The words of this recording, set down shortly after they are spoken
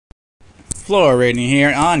Floor Rating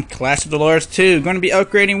here on Clash of the Lords 2. Going to be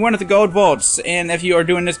upgrading one of the gold vaults, and if you are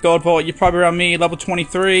doing this gold vault, you're probably around me, level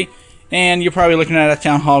 23, and you're probably looking at a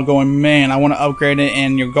town hall going, man, I want to upgrade it,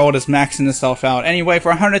 and your gold is maxing itself out. Anyway, for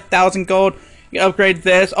 100,000 gold, you upgrade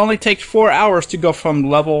this. Only takes 4 hours to go from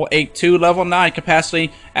level 8 to level 9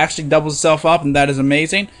 capacity. Actually doubles itself up, and that is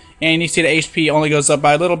amazing. And you see the HP only goes up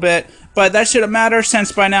by a little bit, but that shouldn't matter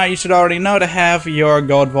since by now you should already know to have your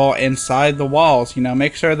gold vault inside the walls. You know,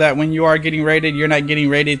 make sure that when you are getting raided, you're not getting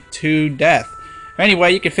raided to death.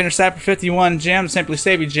 Anyway, you can finish that for 51 gems, simply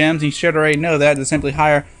save your gems. You should already know that to simply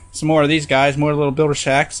hire some more of these guys, more little builder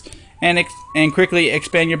shacks, and quickly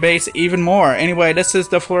expand your base even more. Anyway, this is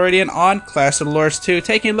the Floridian on Clash of the Lords 2,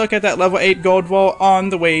 taking a look at that level 8 gold vault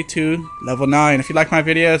on the way to level 9. If you like my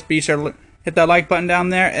videos, be sure to hit that like button down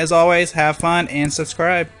there. As always, have fun and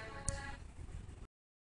subscribe.